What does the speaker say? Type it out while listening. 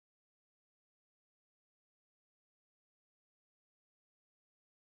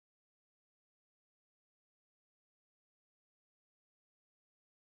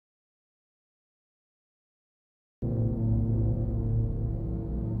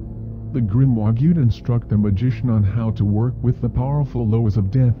The Grimoire instruct the magician on how to work with the powerful laws of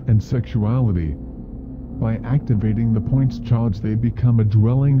death and sexuality. By activating the points charge, they become a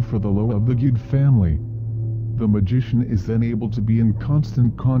dwelling for the law of the Gud family. The magician is then able to be in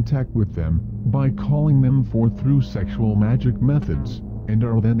constant contact with them, by calling them forth through sexual magic methods, and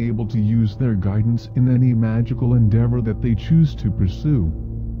are then able to use their guidance in any magical endeavor that they choose to pursue.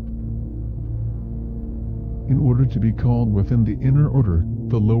 In order to be called within the inner order,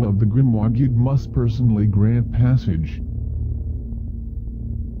 the law of the Grimoire must personally grant passage.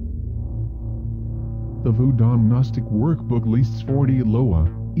 The Voudon Gnostic workbook lists 40 loa,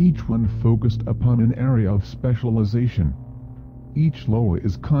 each one focused upon an area of specialization. Each loa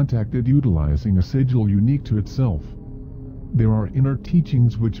is contacted utilizing a sigil unique to itself. There are inner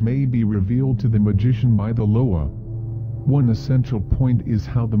teachings which may be revealed to the magician by the loa. One essential point is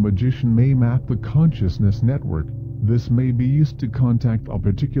how the magician may map the consciousness network. This may be used to contact a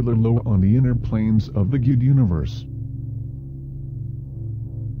particular loa on the inner planes of the Gud universe.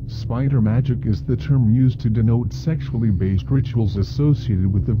 Spider magic is the term used to denote sexually based rituals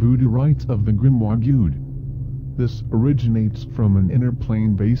associated with the voodoo rites of the Grimoire Gud. This originates from an inner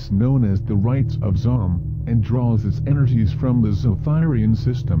plane base known as the rites of Zom, and draws its energies from the Zotharian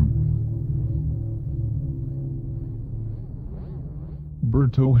system.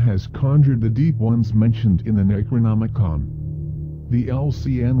 Bertiaux has conjured the deep ones mentioned in the Necronomicon. The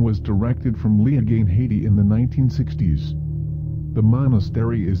LCN was directed from Liagain, Haiti in the 1960s. The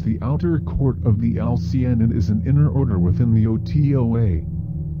monastery is the outer court of the LCN and is an inner order within the OTOA.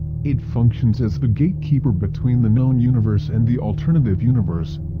 It functions as the gatekeeper between the known universe and the alternative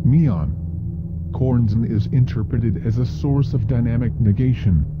universe, Meon. Kornzen is interpreted as a source of dynamic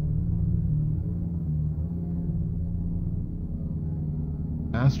negation.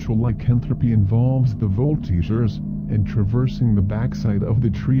 Astral lycanthropy involves the voltigeurs, and traversing the backside of the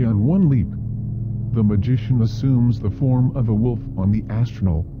tree on one leap. The magician assumes the form of a wolf on the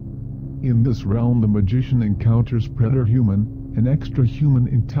astral. In this realm the magician encounters preter-human and extra-human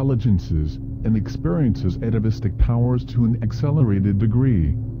intelligences, and experiences atavistic powers to an accelerated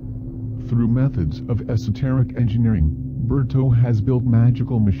degree. Through methods of esoteric engineering, Bertiaux has built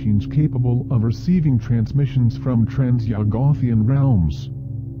magical machines capable of receiving transmissions from trans-Yogothian realms.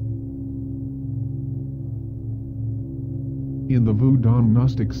 In the Voudon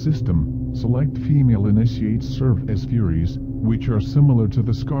Gnostic system, select female initiates serve as Furies, which are similar to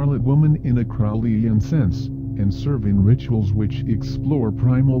the Scarlet Woman in a Crowleyan sense, and serve in rituals which explore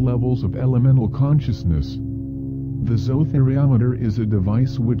primal levels of elemental consciousness. The Zothariometer is a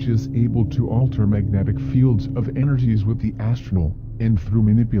device which is able to alter magnetic fields of energies with the astral, and through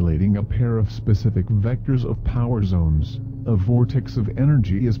manipulating a pair of specific vectors of power zones, a vortex of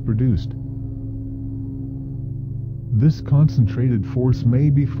energy is produced. This concentrated force may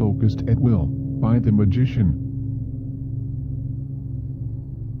be focused at will by the magician.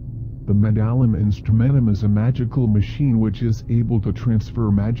 The Medallum Instrumentum is a magical machine which is able to transfer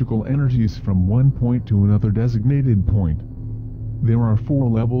magical energies from one point to another designated point. There are 4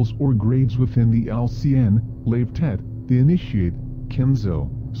 levels or grades within the LCN: Lavetet, the Initiate, Kenzo,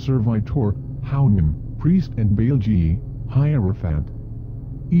 Servitor, Haugen, Priest and Bailji, Hierophant.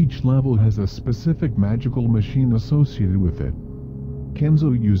 Each level has a specific magical machine associated with it.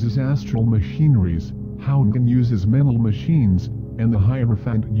 Kenzo uses astral machineries, Haugen uses mental machines, and the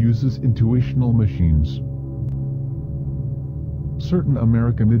Hierophant uses intuitional machines. Certain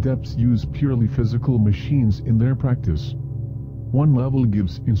American adepts use purely physical machines in their practice. One level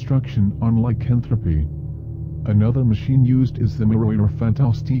gives instruction on lycanthropy. Another machine used is the Miroir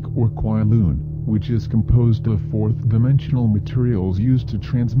Fantastique or Quailoon, which is composed of fourth-dimensional materials used to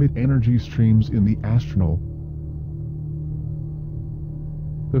transmit energy streams in the astral.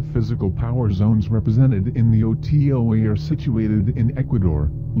 The physical power zones represented in the OTOA are situated in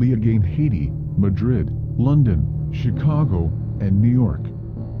Ecuador, Liagain, Haiti, Madrid, London, Chicago, and New York.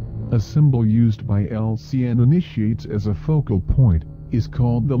 A symbol used by LCN initiates as a focal point is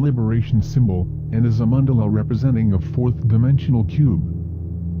called the Liberation Symbol, and is a mandala representing a fourth-dimensional cube.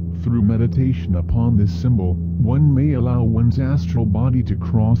 Through meditation upon this symbol, one may allow one's astral body to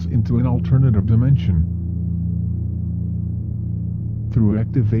cross into an alternative dimension. Through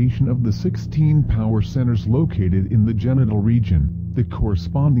activation of the 16 power centers located in the genital region, the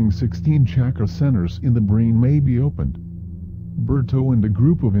corresponding 16 chakra centers in the brain may be opened. Bertiaux and a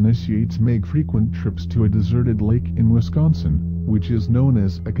group of initiates make frequent trips to a deserted lake in Wisconsin, which is known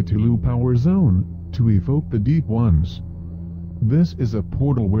as a Cthulhu Power Zone, to evoke the Deep Ones. This is a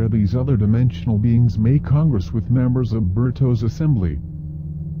portal where these other dimensional beings may congress with members of Bertiaux's assembly.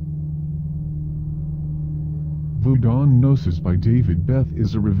 Voudon Gnosis by David Beth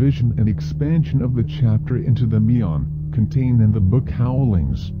is a revision and expansion of the chapter into the Meon, contained in the book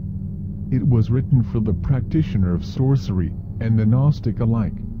Howlings. It was written for the practitioner of sorcery, and the Gnostic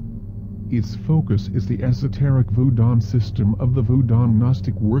alike. Its focus is the esoteric Voudon system of the Voudon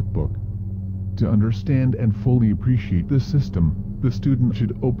Gnostic workbook. To understand and fully appreciate this system, the student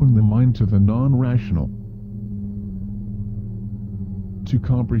should open the mind to the non-rational. To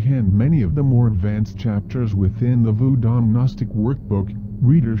comprehend many of the more advanced chapters within the Voudon Gnostic workbook,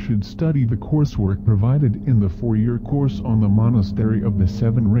 readers should study the coursework provided in the 4-year course on the Monastery of the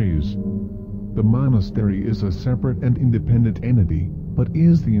Seven Rays. The monastery is a separate and independent entity, but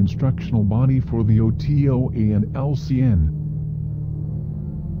is the instructional body for the OTOA and LCN.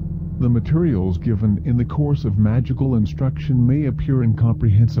 The materials given in the course of magical instruction may appear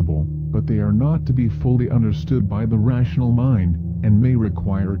incomprehensible, but they are not to be fully understood by the rational mind, and may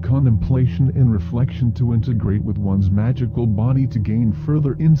require contemplation and reflection to integrate with one's magical body to gain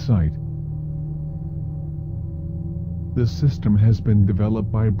further insight. This system has been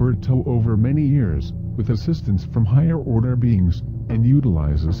developed by Bertiaux over many years, with assistance from higher order beings, and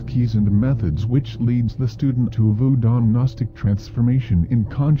utilizes keys and methods which leads the student to a Voudon Gnostic transformation in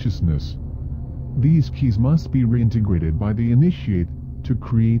consciousness. These keys must be reintegrated by the initiate to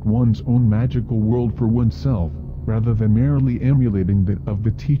create one's own magical world for oneself, rather than merely emulating that of the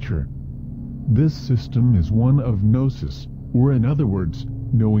teacher. This system is one of gnosis, or in other words,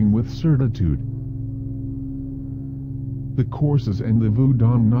 knowing with certitude. The courses and the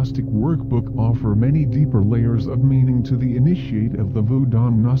Voudon Gnostic workbook offer many deeper layers of meaning to the initiate of the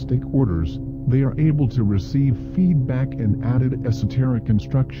Voudon Gnostic orders. They are able to receive feedback and added esoteric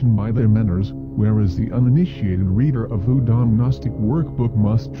instruction by their mentors, whereas the uninitiated reader of Voudon Gnostic workbook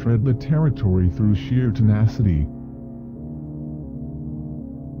must tread the territory through sheer tenacity.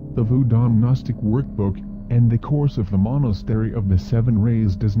 The Voudon Gnostic workbook and the course of the Monastery of the Seven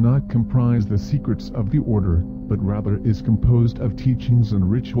Rays does not comprise the secrets of the order, but rather is composed of teachings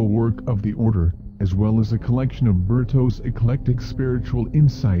and ritual work of the order, as well as a collection of Bertiaux's eclectic spiritual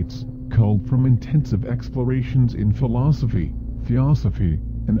insights, culled from intensive explorations in philosophy, theosophy,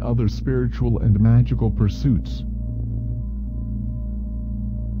 and other spiritual and magical pursuits.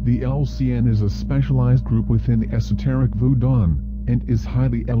 The LCN is a specialized group within the esoteric Voudon, and is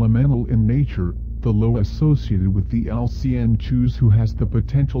highly elemental in nature. The law associated with the LCN choose who has the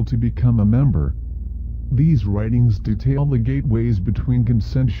potential to become a member. These writings detail the gateways between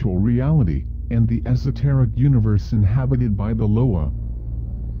consensual reality and the esoteric universe inhabited by the Loa.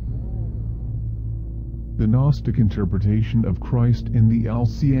 The Gnostic interpretation of Christ in the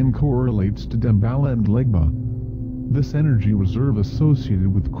LCN correlates to Damballa and Legba. This energy reserve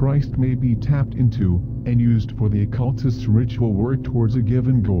associated with Christ may be tapped into and used for the occultist's ritual work towards a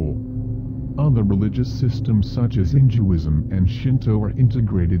given goal. Other religious systems such as Hinduism and Shinto are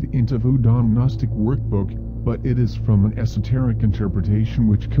integrated into Voudon Gnostic workbook, but it is from an esoteric interpretation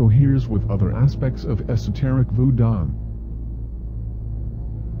which coheres with other aspects of esoteric Voudon.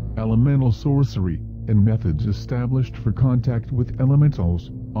 Elemental sorcery, and methods established for contact with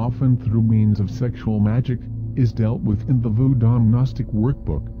elementals, often through means of sexual magic, is dealt with in the Voudon Gnostic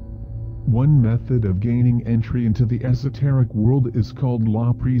workbook. One method of gaining entry into the esoteric world is called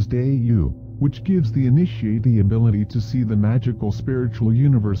La Prise d'Eu, which gives the initiate the ability to see the magical spiritual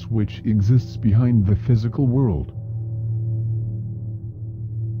universe which exists behind the physical world.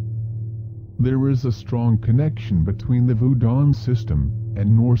 There is a strong connection between the Voudon system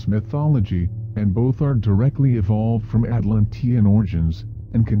and Norse mythology, and both are directly evolved from Atlantean origins,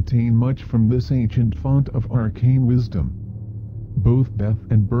 and contain much from this ancient font of arcane wisdom. Both Beth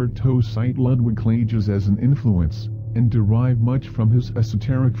and Bertiaux cite Ludwig Klages as an influence, and derive much from his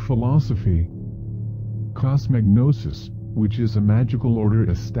esoteric philosophy. Cosmic Gnosis, which is a magical order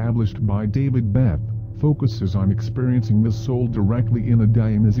established by David Beth, focuses on experiencing the soul directly in a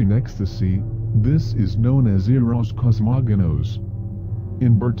Dionysian ecstasy. This is known as Eros Cosmogonos.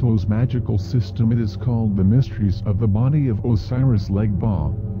 In Bertiaux's magical system it is called the Mysteries of the Body of Osiris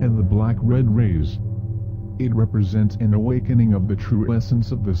Legba, and the Black-Red Rays. It represents an awakening of the true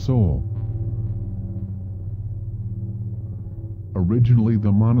essence of the soul. Originally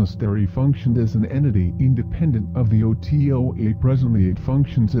the monastery functioned as an entity independent of the OTOA. Presently it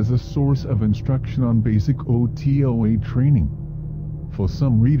functions as a source of instruction on basic OTOA training. For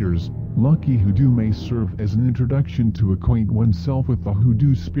some readers, Lucky Hoodoo may serve as an introduction to acquaint oneself with the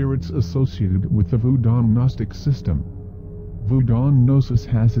hoodoo spirits associated with the Voudon Gnostic system. Voudon Gnosis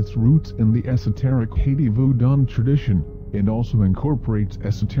has its roots in the esoteric Haiti Voudon tradition, and also incorporates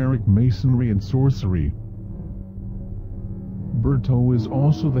esoteric masonry and sorcery. Bertiaux is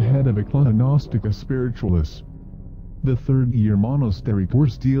also the head of Ecclesia Gnostica Spiritualis. The third-year monastery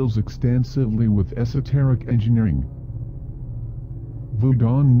course deals extensively with esoteric engineering.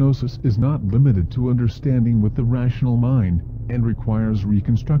 Voudon Gnosis is not limited to understanding with the rational mind, and requires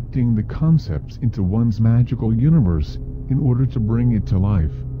reconstructing the concepts into one's magical universe, in order to bring it to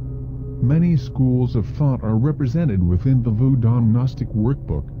life. Many schools of thought are represented within the Voudon Gnostic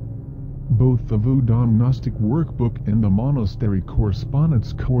workbook. Both the Voudon Gnostic workbook and the monastery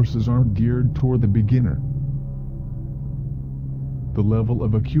correspondence courses are geared toward the beginner. The level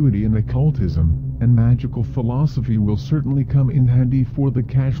of acuity in occultism and magical philosophy will certainly come in handy for the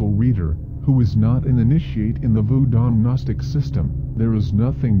casual reader, who is not an initiate in the Voudon Gnostic system. There is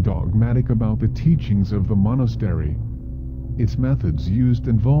nothing dogmatic about the teachings of the monastery. Its methods used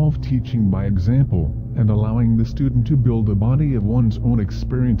involve teaching by example, and allowing the student to build a body of one's own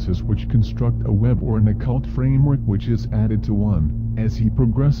experiences which construct a web or an occult framework which is added to one, as he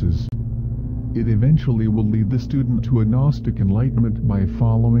progresses. It eventually will lead the student to a Gnostic enlightenment by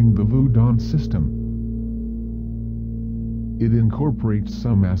following the Voudon system. It incorporates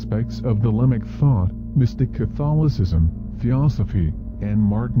some aspects of the Lemmic thought, mystic Catholicism, theosophy, and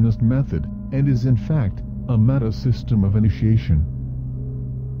Martinist method, and is in fact a meta-system of initiation.